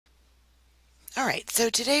All right, so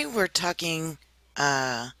today we're talking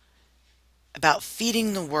uh, about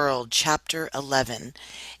Feeding the World, Chapter 11.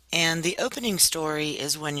 And the opening story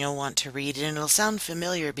is one you'll want to read, and it'll sound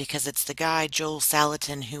familiar because it's the guy, Joel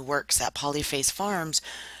Salatin, who works at Polyface Farms,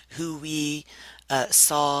 who we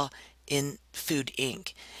saw in Food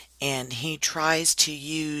Inc. And he tries to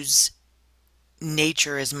use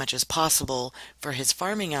nature as much as possible for his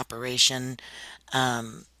farming operation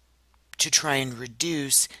um, to try and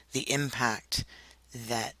reduce the impact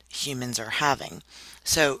that humans are having.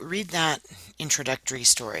 So read that introductory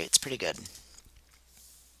story. It's pretty good.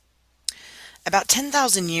 About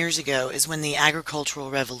 10,000 years ago is when the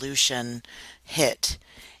agricultural revolution hit.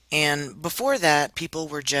 And before that, people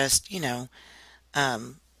were just,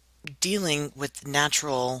 um, dealing with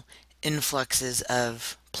natural influxes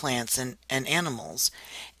of plants and animals.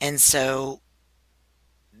 And so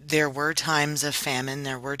there were times of famine,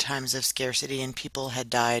 there were times of scarcity, and people had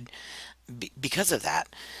died because of that.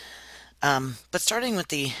 But starting with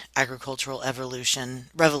the agricultural revolution,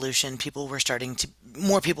 more people were starting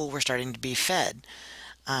to be fed.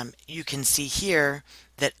 You can see here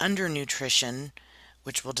that undernutrition,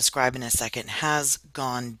 which we'll describe in a second, has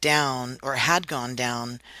gone down or had gone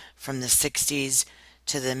down from the 60s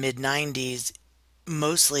to the mid 90s,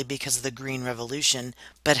 mostly because of the Green Revolution,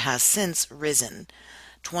 but has since risen.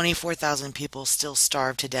 24,000 people still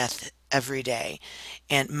starve to death every day,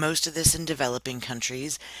 and most of this in developing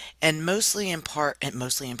countries, and mostly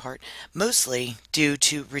due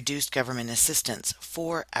to reduced government assistance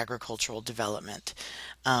for agricultural development.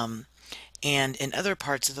 Um, and in other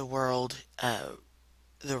parts of the world,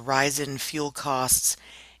 the rise in fuel costs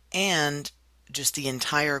and just the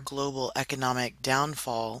entire global economic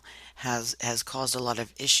downfall has caused a lot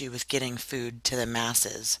of issue with getting food to the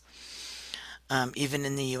masses. Even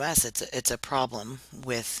in the U.S., it's a problem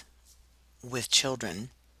with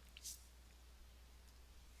children.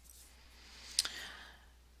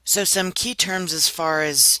 So some key terms as far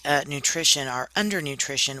as nutrition are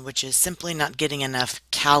undernutrition, which is simply not getting enough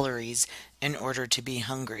calories in order to be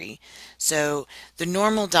hungry. So the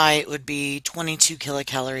normal diet would be 22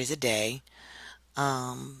 kilocalories a day,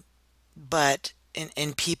 but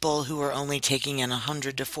in people who are only taking in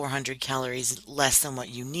 100 to 400 calories less than what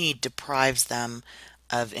you need deprives them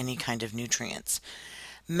of any kind of nutrients.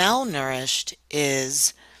 Malnourished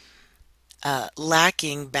is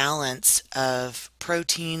lacking balance of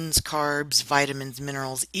proteins, carbs, vitamins,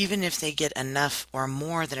 minerals, even if they get enough or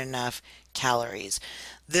more than enough calories.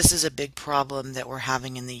 This is a big problem that we're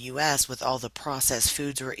having in the US with all the processed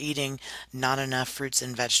foods we're eating, not enough fruits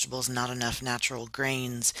and vegetables, not enough natural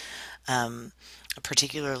grains, um,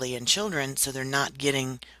 particularly in children, so they're not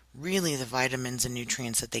getting really the vitamins and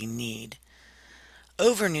nutrients that they need.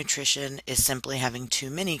 Overnutrition is simply having too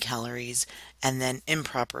many calories and then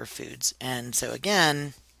improper foods. And so,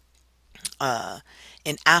 again, uh,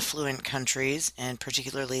 in affluent countries, and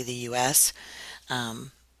particularly the US,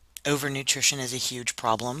 um, overnutrition is a huge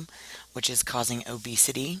problem, which is causing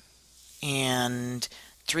obesity. And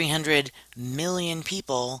 300 million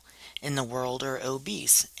people in the world are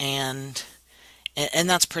obese. And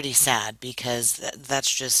that's pretty sad because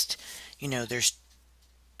that's just, there's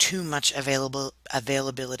too much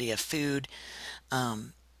availability of food,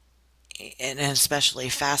 um, and especially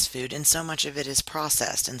fast food, and so much of it is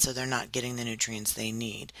processed, and so they're not getting the nutrients they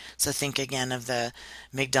need. So think again of the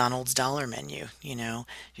McDonald's dollar menu.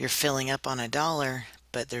 You're filling up on a dollar,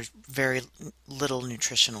 but there's very little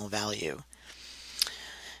nutritional value.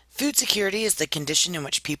 Food security is the condition in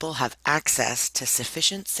which people have access to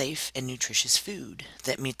sufficient, safe, and nutritious food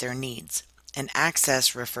that meet their needs. And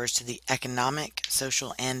access refers to the economic,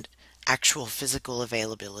 social, and actual physical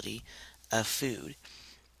availability of food.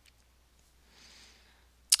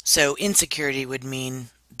 So insecurity would mean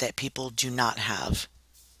that people do not have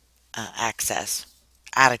access,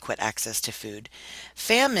 adequate access to food.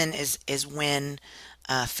 Famine is when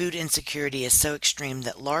food insecurity is so extreme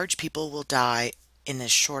that large people will die in a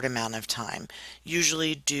short amount of time,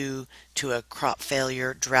 usually due to a crop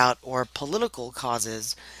failure, drought, or political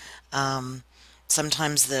causes. Um,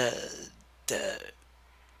 Sometimes the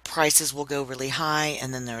prices will go really high,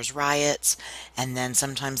 and then there's riots, and then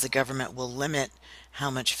sometimes the government will limit how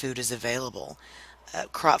much food is available.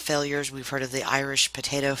 Crop failures, we've heard of the Irish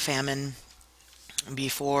potato famine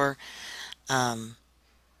before, um,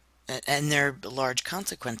 and there are large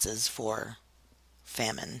consequences for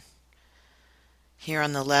famine. Here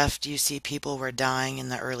on the left, you see people were dying in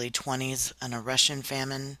the early 20s in a Russian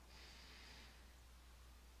famine.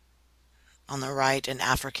 On the right, an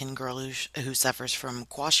African girl who suffers from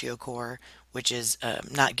kwashiorkor, which is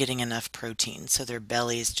not getting enough protein. So their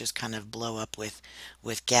bellies just kind of blow up with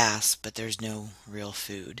gas, but there's no real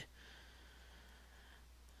food.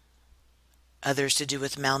 Others to do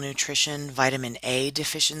with malnutrition, vitamin A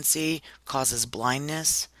deficiency causes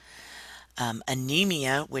blindness.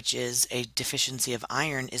 Anemia, which is a deficiency of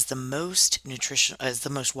iron, is the most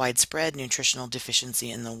widespread nutritional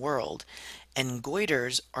deficiency in the world, and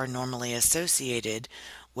goiters are normally associated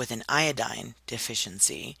with an iodine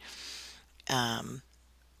deficiency. Um,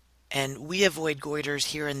 and we avoid goiters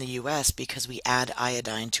here in the U.S. because we add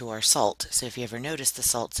iodine to our salt. So if you ever notice the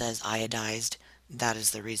salt says iodized, that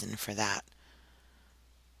is the reason for that.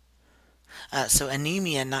 So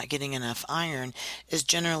anemia, not getting enough iron, is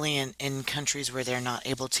generally in countries where they're not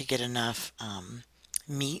able to get enough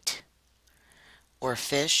meat or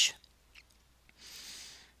fish.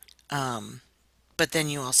 Um, but then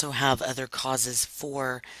you also have other causes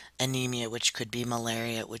for anemia, which could be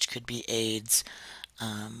malaria, which could be AIDS,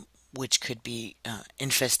 which could be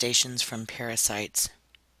infestations from parasites.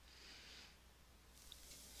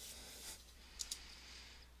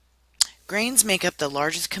 Grains make up the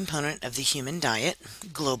largest component of the human diet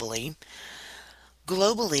globally.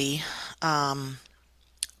 Globally, um,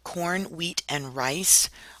 corn, wheat, and rice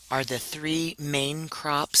are the three main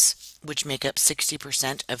crops which make up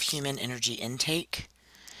 60% of human energy intake.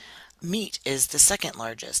 Meat is the second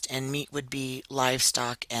largest, and meat would be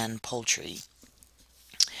livestock and poultry.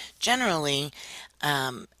 Generally,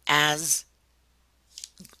 as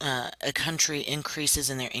a country increases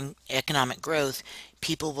in their economic growth,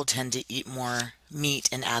 people will tend to eat more meat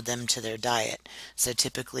and add them to their diet. So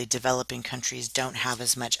typically, developing countries don't have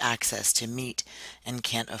as much access to meat and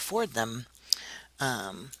can't afford them.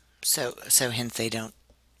 So hence they don't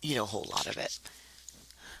eat a whole lot of it.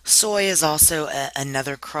 Soy is also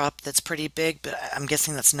another crop that's pretty big, but I'm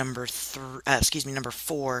guessing that's number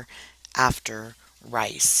four after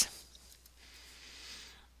rice.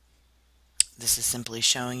 This is simply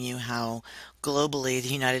showing you how globally the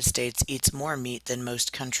United States eats more meat than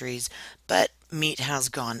most countries, but meat has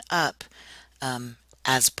gone up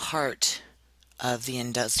as part of the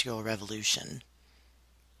Industrial Revolution.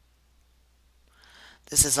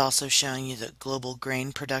 This is also showing you that global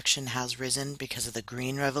grain production has risen because of the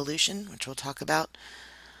Green Revolution, which we'll talk about,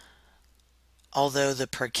 although the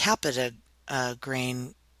per capita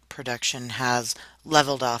grain production has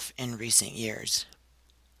leveled off in recent years.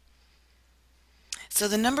 So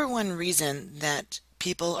the number one reason that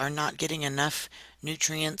people are not getting enough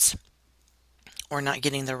nutrients or not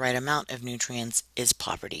getting the right amount of nutrients is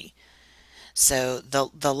poverty. So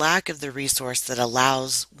the lack of the resource that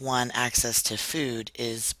allows one access to food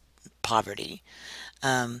is poverty.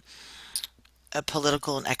 Um, a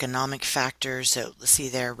political and economic factors. So let's see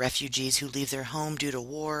there, refugees who leave their home due to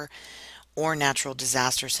war or natural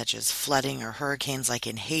disasters such as flooding or hurricanes like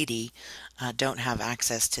in Haiti don't have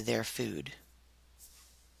access to their food.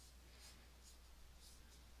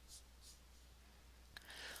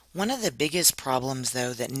 One of the biggest problems,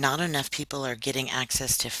 though, that not enough people are getting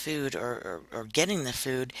access to food or getting the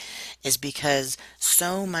food is because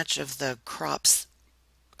so much of the crops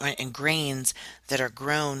and grains that are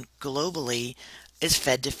grown globally is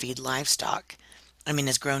fed to feed livestock. I mean,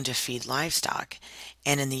 is grown to feed livestock.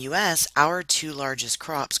 And in the US, our two largest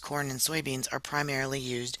crops, corn and soybeans, are primarily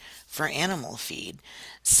used for animal feed.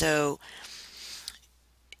 So,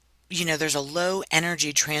 there's a low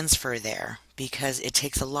energy transfer there because it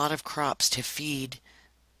takes a lot of crops to feed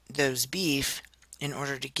those beef in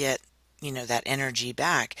order to get, that energy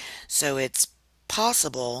back. So it's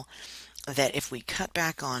possible that if we cut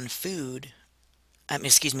back on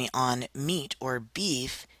on meat or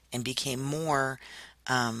beef and became more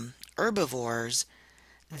herbivores,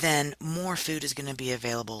 then more food is going to be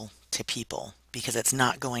available to people because it's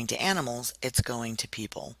not going to animals, it's going to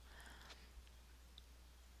people.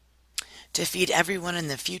 To feed everyone in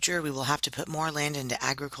the future, we will have to put more land into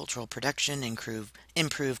agricultural production,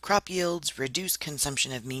 improve crop yields, reduce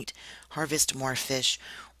consumption of meat, harvest more fish,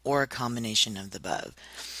 or a combination of the above.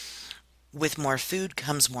 With more food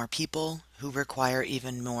comes more people who require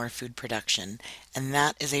even more food production, and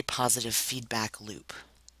that is a positive feedback loop.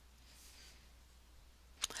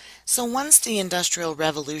 So once the Industrial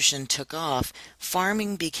Revolution took off,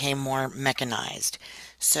 farming became more mechanized.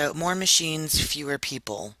 So more machines, fewer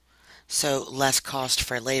people. So less cost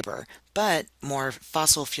for labor, but more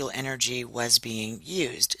fossil fuel energy was being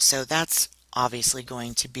used. So that's obviously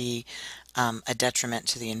going to be a detriment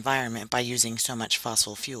to the environment by using so much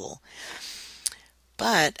fossil fuel.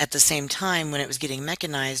 But at the same time, when it was getting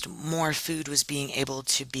mechanized, more food was being able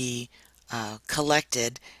to be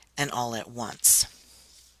collected and all at once.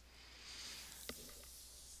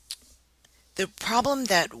 The problem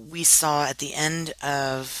that we saw at the end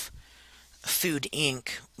of Food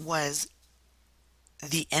Inc. was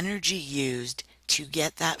the energy used to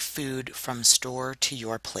get that food from store to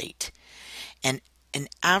your plate. And an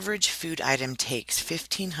average food item takes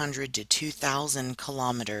 1,500 to 2,000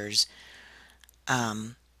 kilometers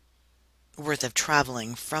um, worth of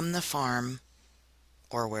traveling from the farm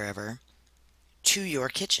or wherever to your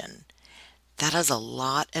kitchen. That is a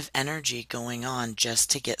lot of energy going on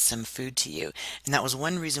just to get some food to you. And that was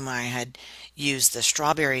one reason why I had used the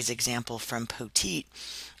strawberries example from Poteet,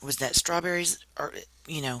 was that strawberries are,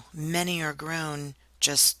 many are grown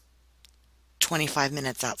just 25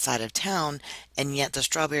 minutes outside of town, and yet the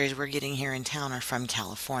strawberries we're getting here in town are from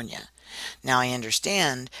California. Now I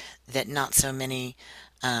understand that not so many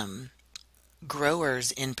um,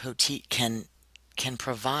 growers in Poteet can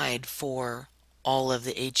provide for all of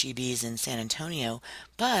the HEBs in San Antonio,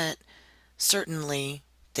 but certainly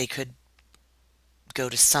they could go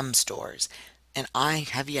to some stores. And I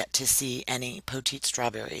have yet to see any Poteet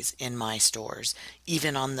strawberries in my stores,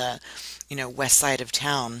 even on the, west side of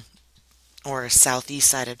town or southeast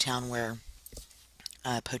side of town where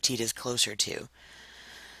Poteet is closer to.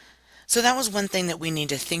 So that was one thing that we need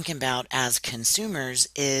to think about as consumers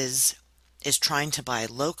is trying to buy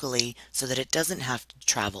locally so that it doesn't have to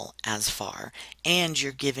travel as far, and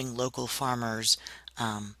you're giving local farmers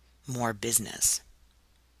more business.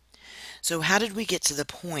 So how did we get to the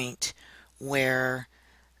point where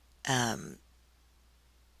um,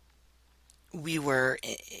 we were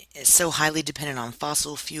so highly dependent on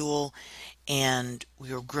fossil fuel and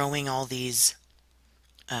we were growing all these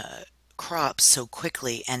uh, crops so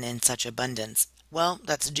quickly and in such abundance? Well,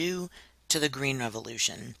 that's due to the Green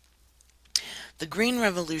Revolution. The Green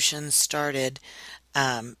Revolution started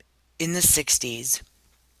um, in the 60s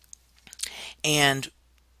and,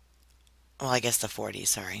 well, I guess the 40s,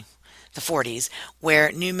 sorry, the 40s,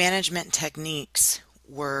 where new management techniques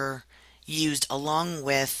were used along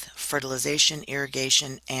with fertilization,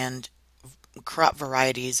 irrigation, and crop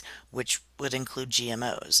varieties, which would include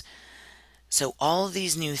GMOs. So all of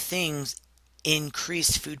these new things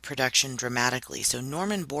increased food production dramatically. So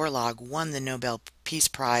Norman Borlaug won the Nobel Peace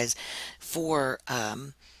Prize for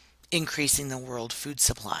increasing the world food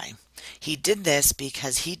supply. He did this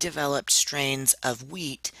because he developed strains of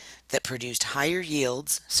wheat that produced higher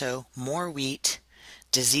yields, so more wheat,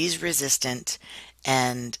 disease resistant,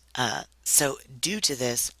 and so due to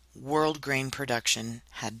this, world grain production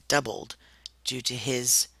had doubled due to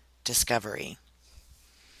his discovery.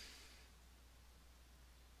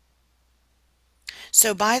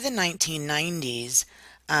 So by the 1990s,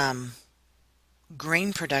 um,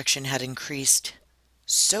 grain production had increased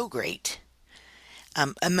so great,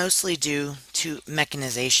 mostly due to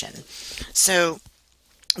mechanization. So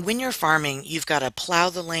when you're farming, you've got to plow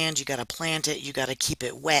the land, you got to plant it, you got to keep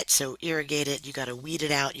it wet, so irrigate it, you got to weed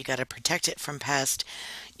it out, you got to protect it from pest,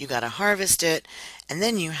 you got to harvest it, and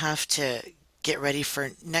then you have to get ready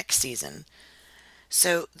for next season.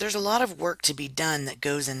 So there's a lot of work to be done that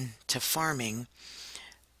goes into farming,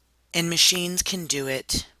 and machines can do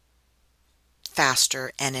it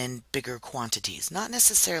faster and in bigger quantities. Not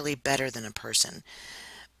necessarily better than a person,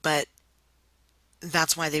 but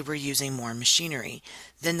that's why they were using more machinery.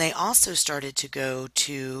 Then they also started to go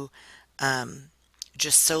to um,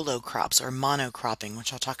 just solo crops or monocropping,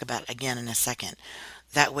 which I'll talk about again in a second.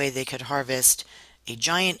 That way they could harvest a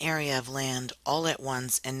giant area of land all at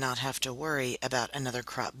once and not have to worry about another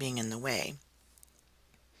crop being in the way.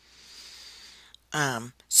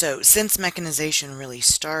 So since mechanization really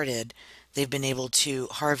started, they've been able to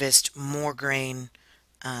harvest more grain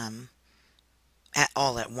um,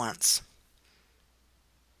 all at once.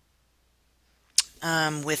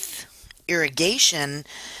 With irrigation,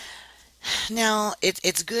 now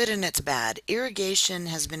it's good and it's bad. Irrigation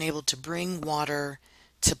has been able to bring water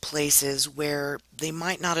to places where they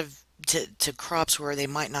might not have to crops where they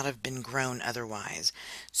might not have been grown otherwise.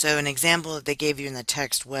 So an example that they gave you in the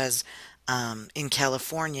text was in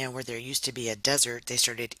California, where there used to be a desert, they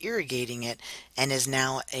started irrigating it and is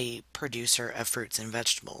now a producer of fruits and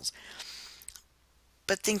vegetables.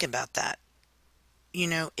 But think about that.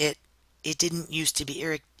 It didn't used to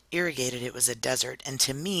be irrigated, it was a desert, and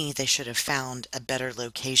to me they should have found a better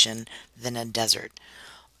location than a desert,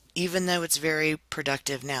 even though it's very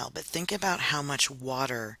productive now. But think about how much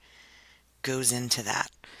water goes into that.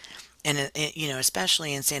 And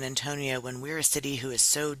especially in San Antonio, when we're a city who is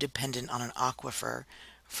so dependent on an aquifer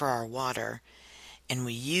for our water, and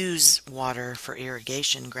we use water for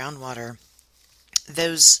irrigation, groundwater,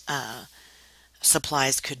 those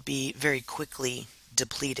supplies could be very quickly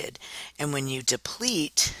depleted. And when you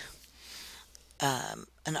deplete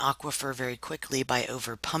an aquifer very quickly by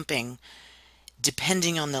over pumping.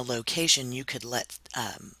 Depending on the location, you could let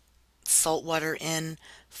salt water in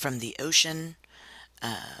from the ocean.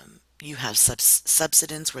 You have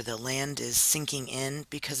subsidence where the land is sinking in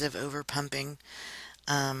because of over pumping.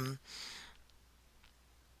 Um,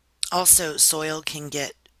 Also, soil can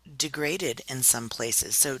get degraded in some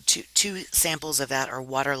places. So, two samples of that are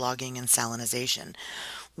waterlogging and salinization.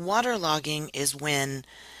 Waterlogging is when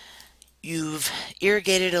you've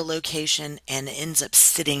irrigated a location and it ends up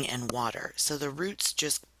sitting in water. So the roots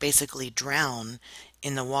just basically drown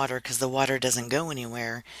in the water because the water doesn't go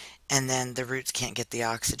anywhere, and then the roots can't get the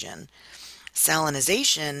oxygen.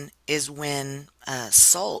 Salinization is when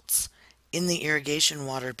salts in the irrigation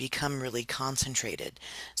water become really concentrated.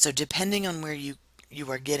 So depending on where you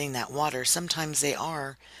are getting that water, sometimes they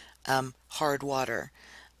are hard water.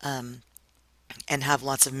 And have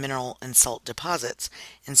lots of mineral and salt deposits.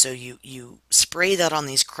 And so you spray that on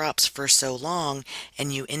these crops for so long,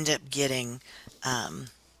 and you end up getting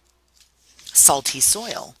salty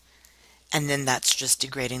soil. And then that's just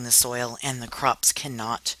degrading the soil, and the crops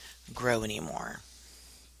cannot grow anymore.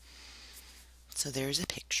 So there's a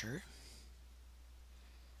picture.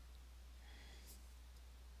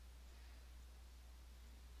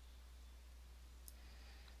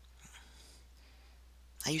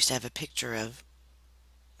 I used to have a picture of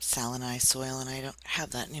salinized soil, and I don't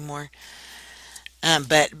have that anymore.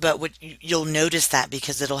 But what you'll notice that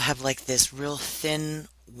because it'll have like this real thin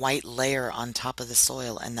white layer on top of the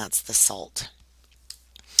soil, and that's the salt.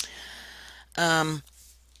 Um,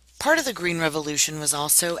 Part of the Green Revolution was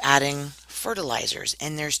also adding fertilizers,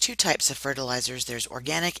 and there's two types of fertilizers. There's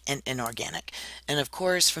organic and inorganic. And of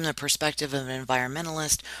course, from the perspective of an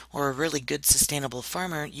environmentalist or a really good sustainable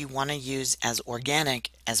farmer, you want to use as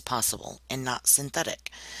organic as possible and not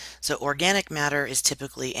synthetic. So organic matter is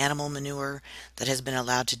typically animal manure that has been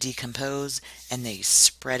allowed to decompose, and they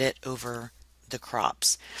spread it over the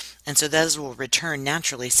crops. And so those will return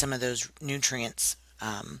naturally some of those nutrients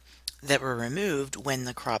that were removed when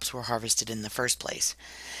the crops were harvested in the first place.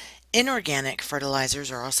 Inorganic fertilizers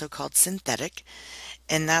are also called synthetic,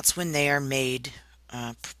 and that's when they are made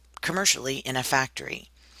uh, commercially in a factory.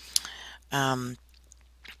 Um,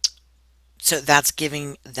 so that's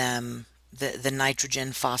giving them the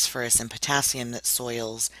nitrogen, phosphorus, and potassium that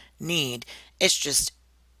soils need. It's just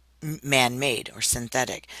man-made or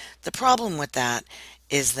synthetic. The problem with that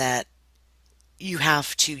is that you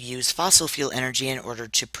have to use fossil fuel energy in order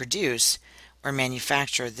to produce or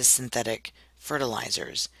manufacture the synthetic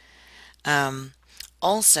fertilizers. Um,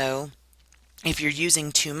 Also, if you're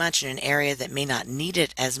using too much in an area that may not need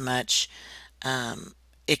it as much,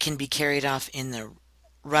 it can be carried off in the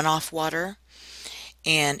runoff water.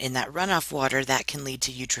 And in that runoff water, that can lead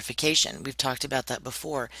to eutrophication. We've talked about that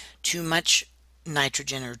before. Too much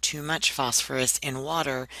nitrogen or too much phosphorus in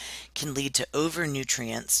water can lead to over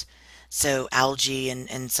nutrients. So algae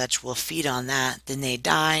and such will feed on that. Then they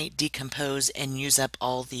die, decompose, and use up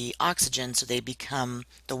all the oxygen, so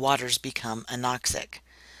the waters become anoxic.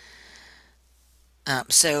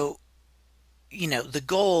 So, the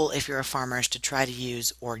goal if you're a farmer is to try to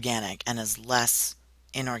use organic and as less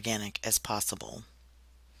inorganic as possible.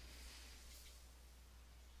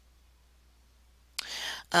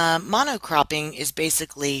 Monocropping is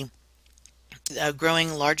basically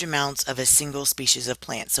growing large amounts of a single species of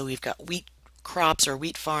plant. So we've got wheat crops or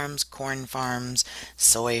wheat farms, corn farms,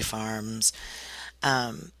 soy farms.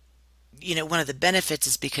 Um, One of the benefits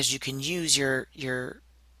is because you can use your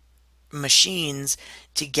machines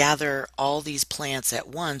to gather all these plants at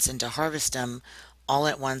once and to harvest them all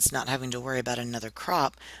at once, not having to worry about another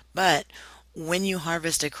crop. But when you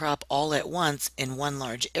harvest a crop all at once in one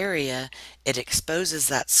large area, it exposes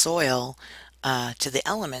that soil to the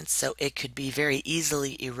elements, so it could be very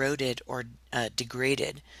easily eroded or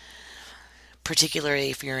degraded,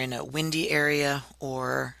 particularly if you're in a windy area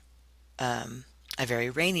or a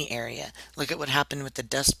very rainy area. Look at what happened with the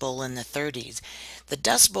Dust Bowl in the 30s. The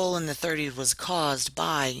Dust Bowl in the 30s was caused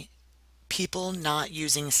by people not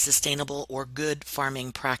using sustainable or good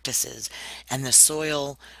farming practices, and the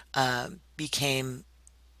soil became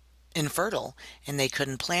infertile and they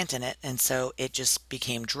couldn't plant in it, and so it just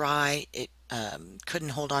became dry. It couldn't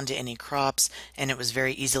hold on to any crops, and it was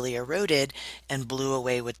very easily eroded and blew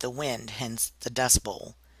away with the wind, hence the Dust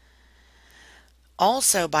Bowl.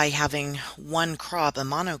 Also, by having one crop, a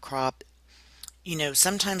monocrop,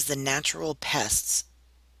 sometimes the natural pests,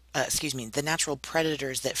 the natural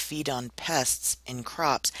predators that feed on pests in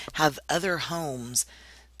crops have other homes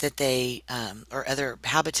that or other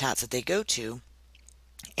habitats that they go to.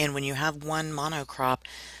 And when you have one monocrop,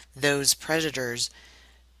 those predators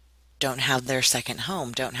don't have their second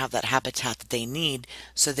home, don't have that habitat that they need.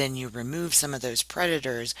 So then you remove some of those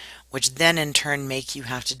predators, which then in turn make you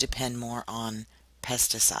have to depend more on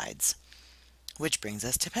pesticides. Which brings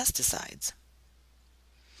us to pesticides.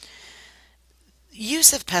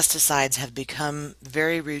 Use of pesticides have become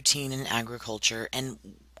very routine in agriculture, and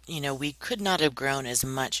we could not have grown as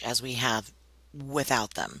much as we have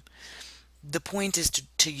without them. The point is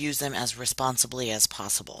to use them as responsibly as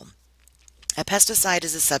possible. A pesticide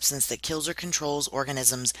is a substance that kills or controls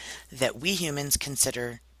organisms that we humans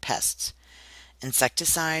consider pests.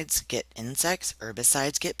 Insecticides get insects,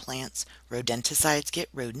 herbicides get plants, rodenticides get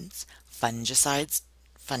rodents, fungicides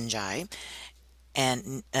fungi,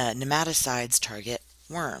 and nematicides target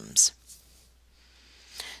worms.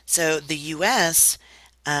 So the U.S.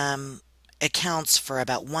 Um, accounts for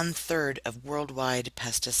about 1/3 of worldwide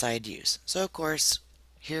pesticide use. So of course,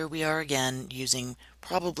 here we are again using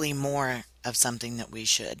probably more of something that we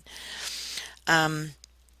should. Um,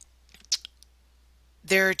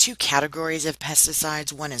 there are two categories of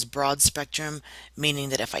pesticides. One is broad spectrum, meaning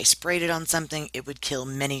that if I sprayed it on something, it would kill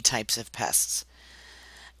many types of pests.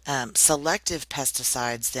 Selective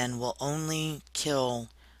pesticides then will only kill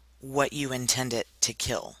what you intend it to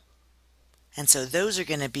kill. And so those are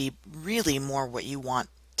going to be really more what you want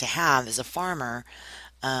to have as a farmer,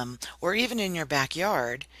 or even in your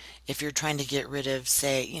backyard. If you're trying to get rid of,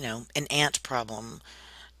 say, an ant problem,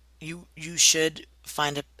 you should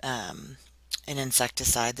find an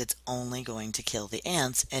insecticide that's only going to kill the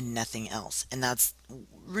ants and nothing else. And that's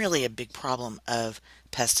really a big problem of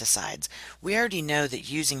pesticides. We already know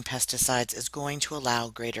that using pesticides is going to allow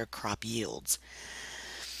greater crop yields.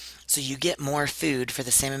 So you get more food for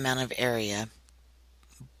the same amount of area,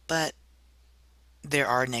 but there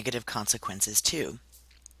are negative consequences too.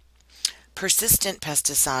 Persistent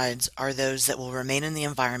pesticides are those that will remain in the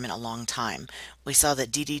environment a long time. We saw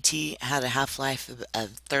that DDT had a half-life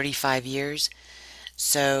of 35 years,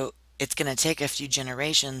 so it's going to take a few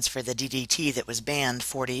generations for the DDT that was banned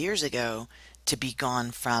 40 years ago to be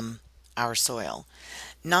gone from our soil.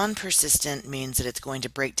 Non-persistent means that it's going to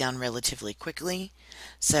break down relatively quickly.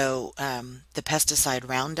 So the pesticide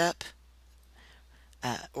Roundup,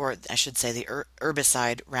 or I should say the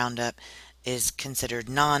herbicide Roundup, is considered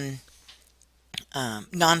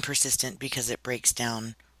non-persistent because it breaks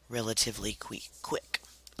down relatively quick.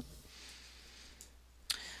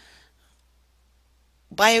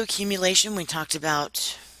 Bioaccumulation we talked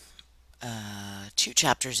about 2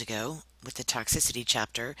 chapters ago with the toxicity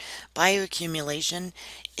chapter. Bioaccumulation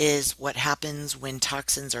is what happens when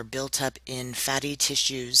toxins are built up in fatty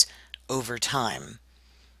tissues over time.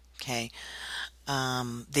 Okay.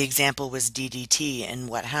 The example was DDT, and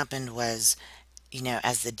what happened was,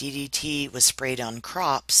 as the DDT was sprayed on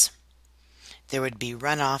crops, there would be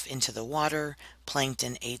runoff into the water.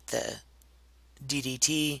 Plankton ate the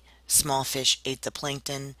DDT, small fish ate the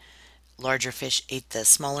plankton, larger fish ate the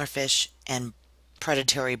smaller fish, and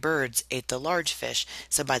predatory birds ate the large fish.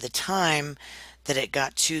 So by the time that it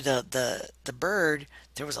got to the bird,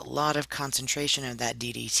 there was a lot of concentration of that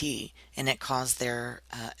DDT, and it caused their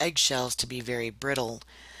eggshells to be very brittle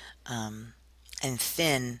and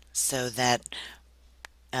thin, so that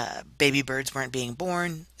baby birds weren't being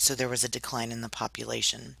born, so there was a decline in the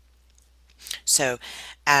population. So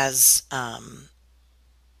as the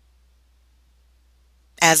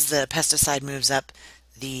pesticide moves up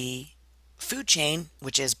the food chain,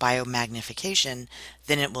 which is biomagnification,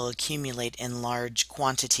 then it will accumulate in large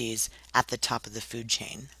quantities at the top of the food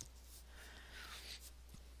chain.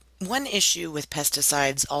 One issue with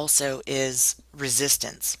pesticides also is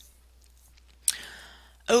resistance.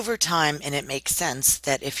 Over time, and it makes sense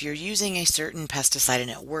that if you're using a certain pesticide and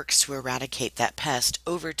it works to eradicate that pest,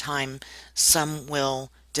 over time some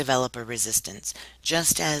will develop a resistance,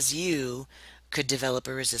 just as you could develop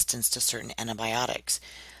a resistance to certain antibiotics.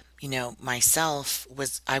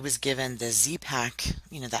 I was given the Z-Pak,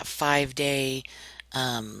 that 5-day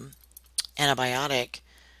antibiotic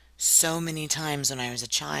so many times when I was a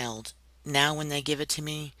child. Now when they give it to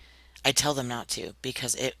me, I tell them not to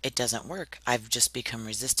because it doesn't work. I've just become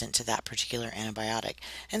resistant to that particular antibiotic.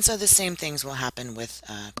 And so the same things will happen with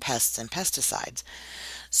pests and pesticides.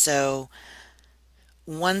 So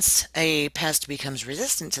once a pest becomes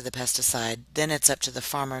resistant to the pesticide, then it's up to the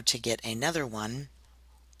farmer to get another one,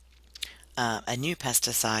 a new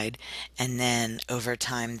pesticide, and then over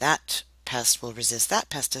time that pest will resist that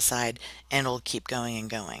pesticide and it'll keep going and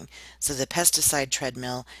going. So the pesticide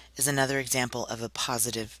treadmill is another example of a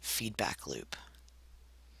positive feedback loop.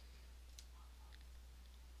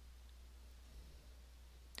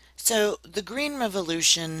 So the Green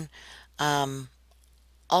Revolution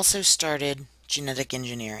also started genetic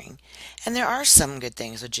engineering. And there are some good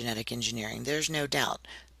things with genetic engineering, there's no doubt,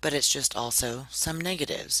 but it's just also some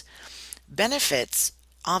negatives. Benefits,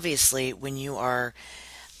 obviously, when you are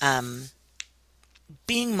um,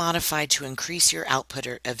 being modified to increase your output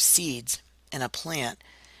of seeds in a plant,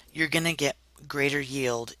 you're going to get greater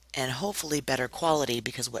yield and hopefully better quality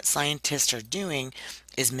because what scientists are doing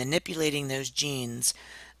is manipulating those genes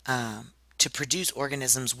to produce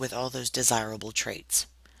organisms with all those desirable traits.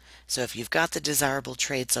 So if you've got the desirable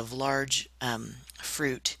traits of large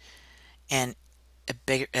fruit and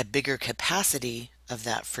a bigger capacity of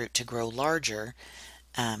that fruit to grow larger,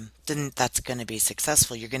 then that's going to be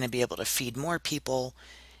successful. You're going to be able to feed more people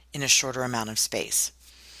in a shorter amount of space.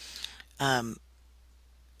 Um,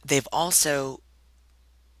 they've also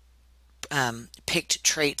picked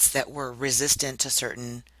traits that were resistant to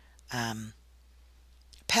certain um,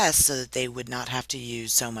 pests so that they would not have to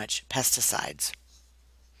use so much pesticides.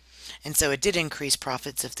 And so it did increase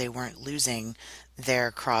profits if they weren't losing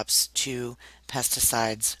their crops to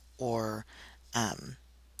pesticides or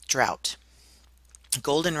drought.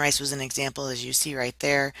 Golden rice was an example, as you see right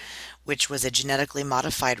there, which was a genetically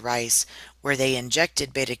modified rice where they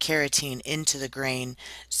injected beta carotene into the grain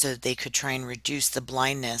so that they could try and reduce the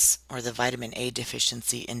blindness or the vitamin A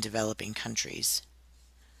deficiency in developing countries.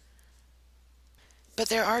 But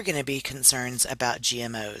there are going to be concerns about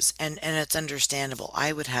GMOs, and it's understandable.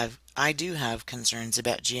 I do have concerns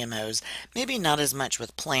about GMOs, maybe not as much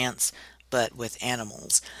with plants, but with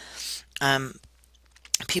animals. Um,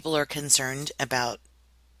 People are concerned about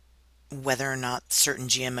whether or not certain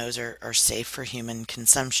GMOs are safe for human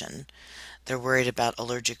consumption. They're worried about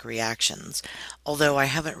allergic reactions, although I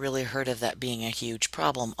haven't really heard of that being a huge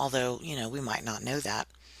problem, although, we might not know that.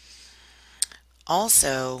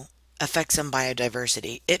 Also, affects on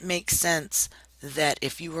biodiversity. It makes sense that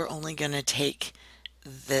if you were only going to take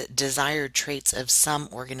the desired traits of some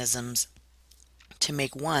organisms to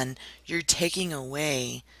make one, you're taking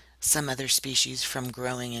away some other species from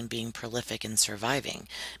growing and being prolific and surviving,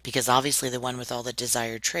 because obviously the one with all the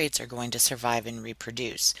desired traits are going to survive and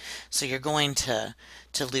reproduce. So you're going to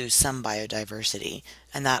lose some biodiversity,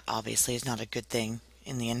 and that obviously is not a good thing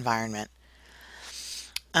in the environment.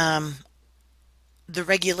 Um, the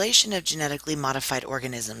regulation of genetically modified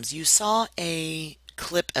organisms. You saw a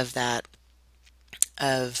clip of that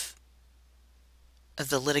of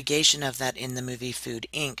the litigation of that in the movie Food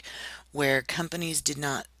Inc., where companies did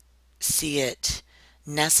not see it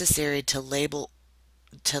necessary to label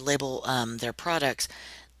their products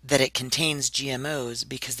that it contains GMOs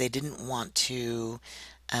because they didn't want to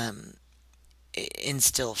um,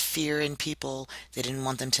 instill fear in people. They didn't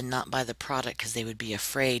want them to not buy the product because they would be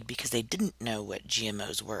afraid because they didn't know what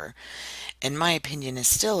GMOs were. And my opinion is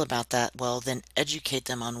still about that. Well, then educate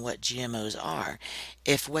them on what GMOs are.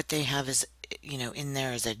 If what they have is, in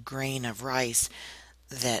there is a grain of rice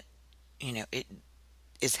that, it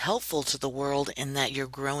is helpful to the world in that you're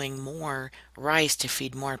growing more rice to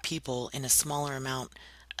feed more people in a smaller amount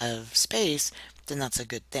of space, then that's a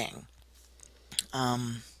good thing.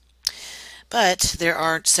 Um, but there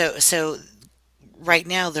are so right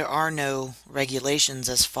now there are no regulations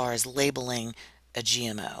as far as labeling a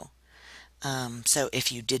GMO. So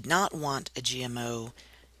if you did not want a GMO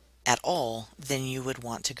at all, then you would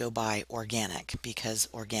want to go buy organic because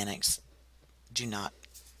organics do not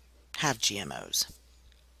have GMOs.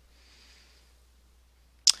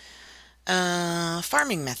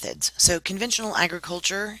 Farming methods. So conventional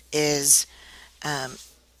agriculture is, um,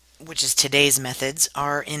 which is today's methods,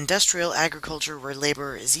 are industrial agriculture where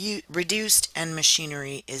labor is reduced and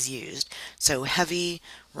machinery is used. So heavy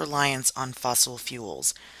reliance on fossil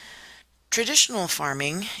fuels. Traditional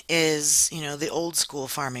farming is, the old school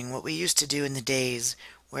farming, what we used to do in the days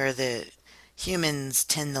where the humans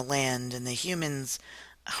tend the land and the humans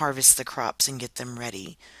harvest the crops and get them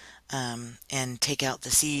ready, and take out the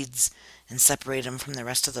seeds and separate them from the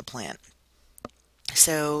rest of the plant.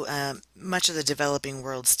 So much of the developing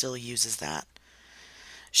world still uses that.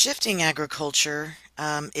 Shifting agriculture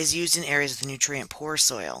is used in areas with nutrient poor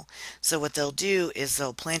soil. So what they'll do is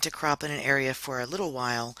they'll plant a crop in an area for a little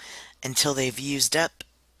while until they've used up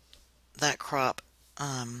that crop,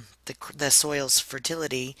 the soil's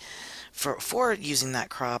fertility for using that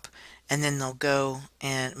crop, and then they'll go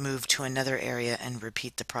and move to another area and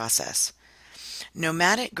repeat the process.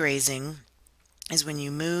 Nomadic grazing is when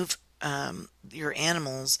you move your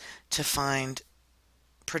animals to find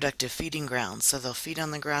productive feeding grounds. So they'll feed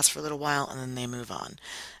on the grass for a little while and then they move on.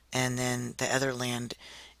 And then the other land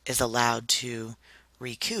is allowed to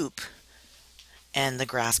recoup and the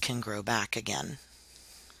grass can grow back again.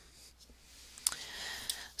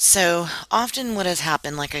 So often what has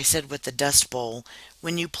happened, like I said with the Dust Bowl,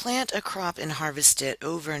 when you plant a crop and harvest it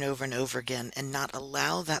over and over and over again and not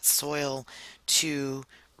allow that soil to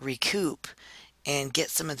recoup and get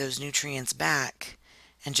some of those nutrients back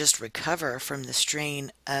and just recover from the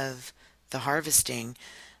strain of the harvesting,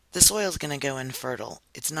 the soil is going to go infertile.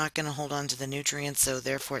 It's not going to hold on to the nutrients, so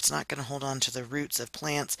therefore it's not going to hold on to the roots of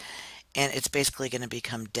plants, and it's basically going to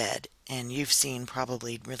become dead. And you've seen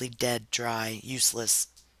probably really dead, dry, useless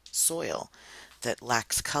soil that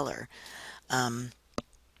lacks color. Um,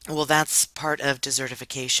 well, that's part of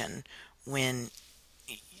desertification when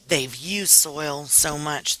they've used soil so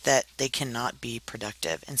much that they cannot be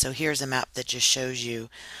productive. And so here's a map that just shows you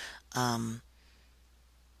um,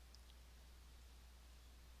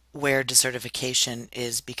 where desertification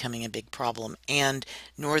is becoming a big problem. And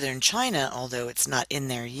northern China, although it's not in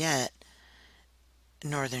there yet,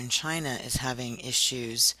 northern China is having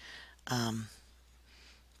issues um,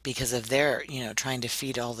 because of their, trying to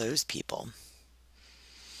feed all those people.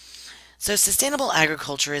 So sustainable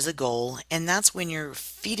agriculture is a goal, and that's when you're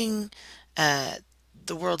feeding uh,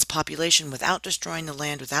 the world's population without destroying the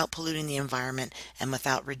land, without polluting the environment, and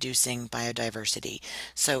without reducing biodiversity.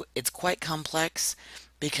 So it's quite complex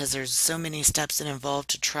because there's so many steps involved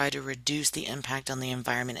to try to reduce the impact on the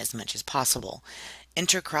environment as much as possible.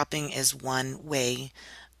 Intercropping is one way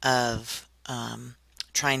of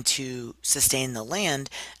trying to sustain the land,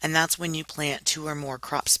 and that's when you plant two or more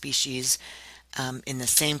crop species in the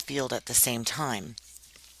same field at the same time.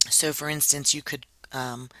 So, for instance, you could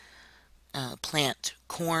plant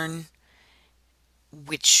corn,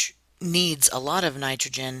 which needs a lot of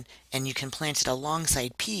nitrogen, and you can plant it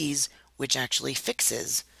alongside peas, which actually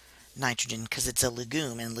fixes nitrogen because it's a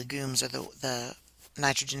legume, and legumes are the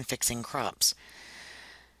nitrogen fixing crops.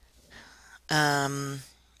 And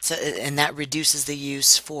that reduces the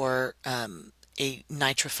use for a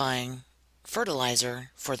nitrifying fertilizer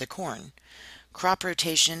for the corn. Crop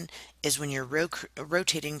rotation is when you're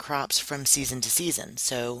rotating crops from season to season.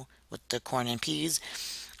 So with the corn and peas,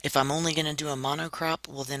 if I'm only going to do a monocrop,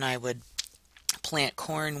 well, then I would plant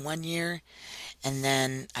corn one year and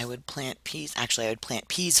then I would plant peas. Actually, I would plant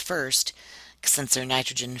peas first since they're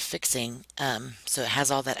nitrogen fixing. So it has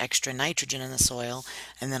all that extra nitrogen in the soil,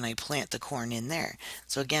 and then I plant the corn in there.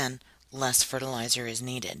 So again, less fertilizer is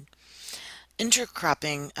needed.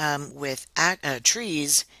 Intercropping with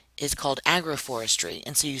trees is called agroforestry.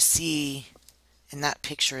 And so you see in that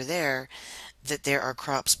picture there that there are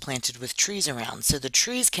crops planted with trees around. So the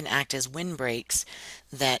trees can act as windbreaks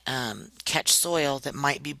that catch soil that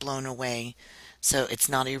might be blown away so it's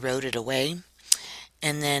not eroded away.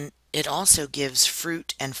 And then it also gives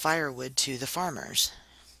fruit and firewood to the farmers.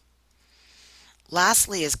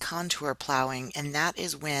 Lastly is contour plowing, and that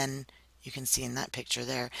is when you can see in that picture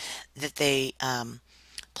there that they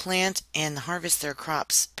plant and harvest their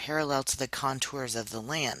crops parallel to the contours of the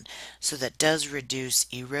land. So that does reduce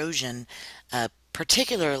erosion,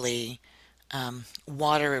 particularly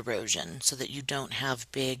water erosion, so that you don't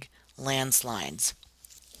have big landslides.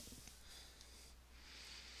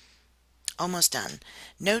 Almost done.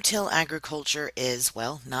 No-till agriculture is,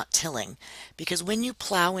 well, not tilling, because when you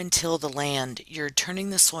plow and till the land, you're turning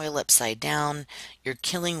the soil upside down, you're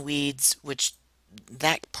killing weeds, which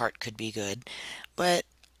that part could be good, but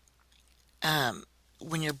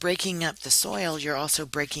when you're breaking up the soil, you're also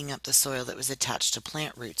breaking up the soil that was attached to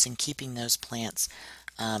plant roots and keeping those plants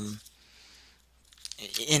um,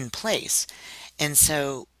 in place. And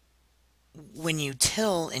so when you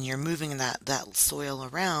till and you're moving that soil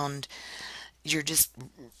around, you're just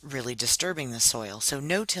really disturbing the soil. So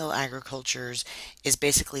no-till agriculture is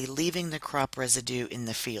basically leaving the crop residue in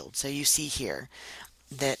the field. So you see here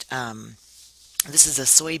that this is a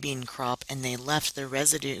soybean crop, and they left the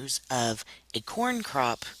residues of a corn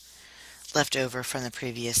crop left over from the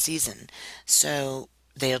previous season. So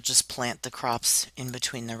they'll just plant the crops in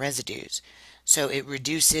between the residues. So it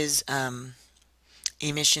reduces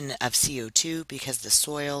emission of CO2 because the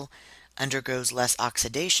soil undergoes less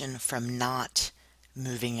oxidation from not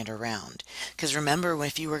moving it around. Because remember,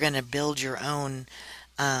 if you were going to build your own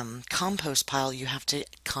compost pile, you have to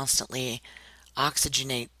constantly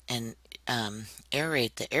oxygenate and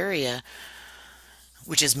aerate the area,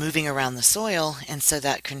 which is moving around the soil, and so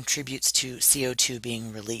that contributes to CO2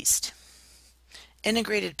 being released.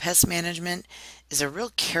 Integrated pest management is a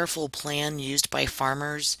real careful plan used by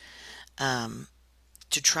farmers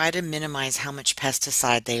to try to minimize how much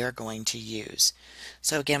pesticide they are going to use.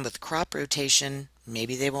 So again, with crop rotation,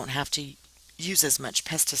 maybe they won't have to use as much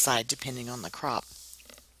pesticide depending on the crop.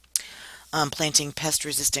 Planting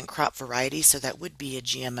pest-resistant crop varieties, so that would be a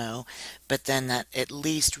GMO, but then that at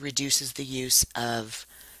least reduces the use of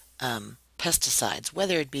pesticides,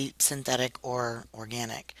 whether it be synthetic or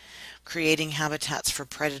organic, creating habitats for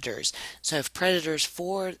predators. So if predators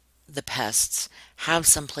for the pests have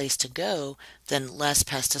some place to go, then less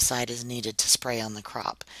pesticide is needed to spray on the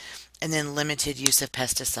crop. And then limited use of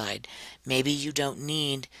pesticide. Maybe you don't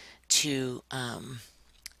need to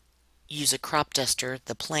use a crop duster,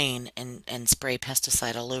 the plane, and spray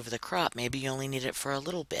pesticide all over the crop. Maybe you only need it for a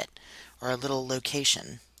little bit or a little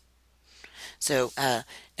location. So,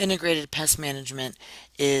 integrated pest management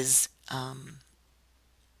is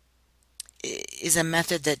is a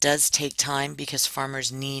method that does take time because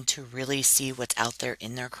farmers need to really see what's out there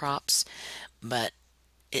in their crops, but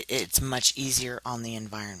it's much easier on the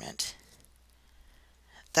environment.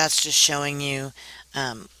 That's just showing you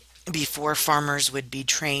um, before farmers would be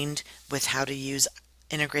trained with how to use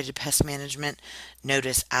integrated pest management.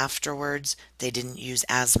 Notice afterwards they didn't use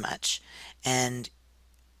as much. And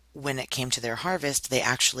when it came to their harvest, they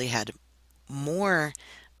actually had more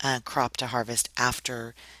crop to harvest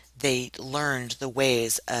after they learned the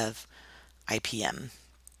ways of IPM.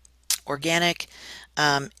 Organic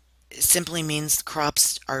simply means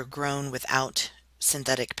crops are grown without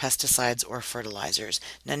synthetic pesticides or fertilizers.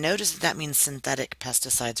 Now, notice that means synthetic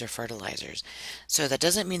pesticides or fertilizers. So that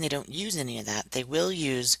doesn't mean they don't use any of that. They will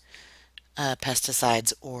use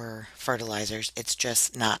pesticides or fertilizers. It's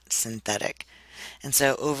just not synthetic. And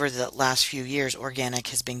so over the last few years, organic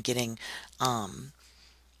has been getting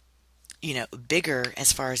bigger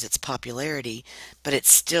as far as its popularity, but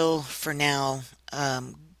it's still for now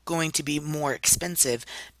going to be more expensive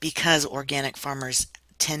because organic farmers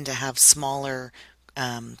tend to have smaller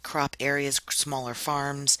crop areas, smaller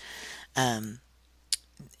farms, um,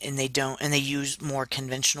 and they use more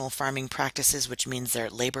conventional farming practices, which means their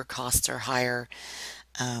labor costs are higher,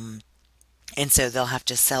 um, and so they'll have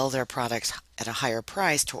to sell their products at a higher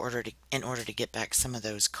price in order to get back some of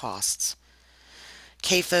those costs.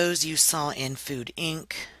 CAFOs you saw in Food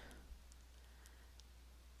Inc.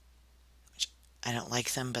 I don't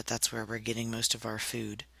like them, but that's where we're getting most of our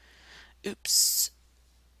food. Oops.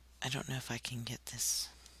 I don't know if I can get this.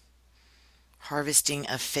 Harvesting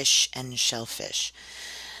of fish and shellfish.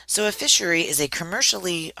 So a fishery is a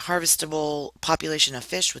commercially harvestable population of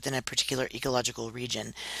fish within a particular ecological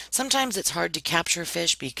region. Sometimes it's hard to capture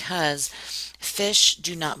fish because fish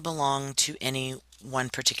do not belong to any one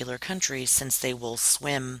particular country since they will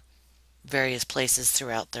swim various places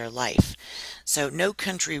throughout their life. So no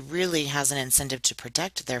country really has an incentive to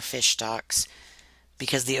protect their fish stocks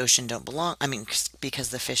because the ocean don't belong, I mean, because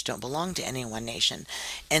the fish don't belong to any one nation.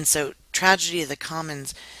 And so tragedy of the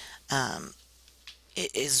commons um,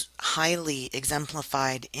 is highly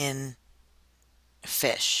exemplified in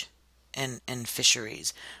fish and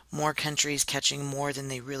fisheries. More countries catching more than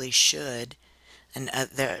they really should, and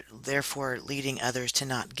therefore leading others to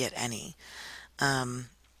not get any. Um,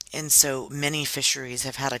 and so many fisheries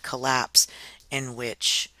have had a collapse in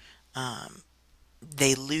which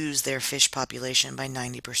they lose their fish population by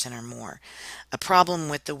 90% or more. A problem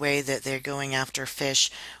with the way that they're going after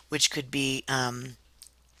fish, which could be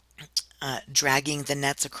dragging the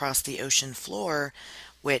nets across the ocean floor,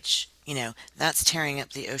 which, that's tearing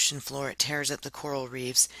up the ocean floor. It tears up the coral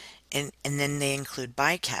reefs. And then they include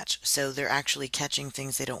bycatch. So they're actually catching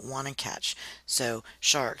things they don't want to catch. So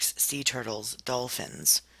sharks, sea turtles,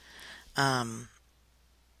 dolphins. Um,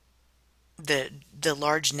 the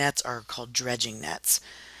large nets are called dredging nets,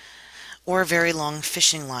 or very long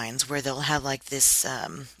fishing lines where they'll have like this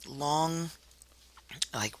long,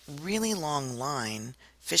 like really long line,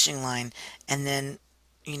 fishing line, and then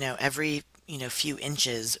every few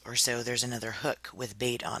inches or so there's another hook with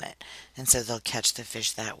bait on it, and so they'll catch the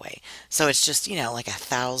fish that way. So it's just like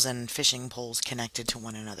 1,000 fishing poles connected to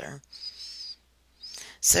one another.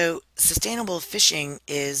 So sustainable fishing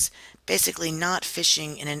is basically not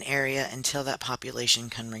fishing in an area until that population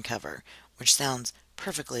can recover, which sounds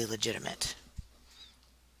perfectly legitimate.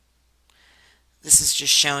 This is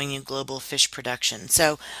just showing you global fish production.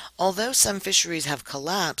 So, although some fisheries have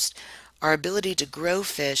collapsed, our ability to grow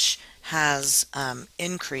fish has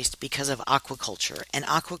increased because of aquaculture. And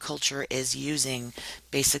aquaculture is using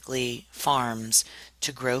basically farms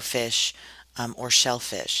to grow fish or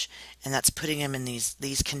shellfish. And that's putting them in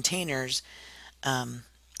these containers, um,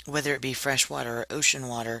 whether it be freshwater or ocean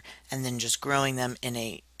water, and then just growing them in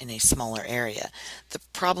a smaller area. The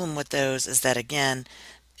problem with those is that, again,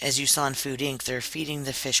 as you saw in Food Inc., they're feeding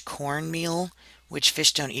the fish cornmeal, which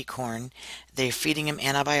fish don't eat corn. They're feeding them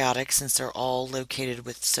antibiotics since they're all located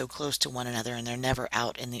with so close to one another and they're never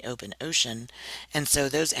out in the open ocean. And so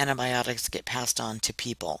those antibiotics get passed on to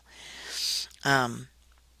people. Um,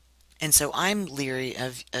 And so I'm leery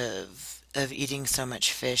of eating so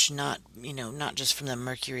much fish, not just from the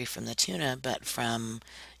mercury from the tuna, but from,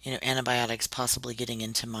 antibiotics possibly getting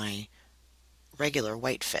into my regular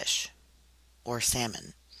white fish or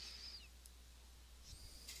salmon.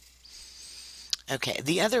 Okay,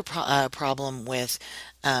 the other problem with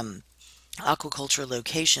um, aquaculture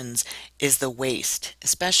locations is the waste,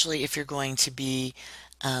 especially if you're going to be,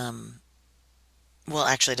 um, well,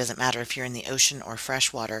 actually, it doesn't matter if you're in the ocean or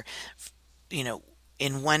freshwater. You know,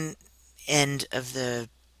 in one end of the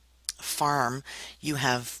farm, you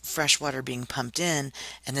have fresh water being pumped in,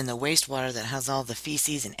 and then the wastewater that has all the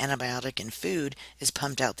feces and antibiotic and food is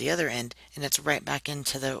pumped out the other end, and it's right back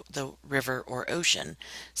into the river or ocean.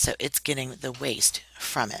 So it's getting the waste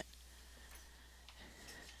from it.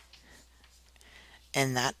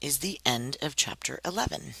 And that is the end of chapter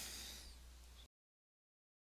 11.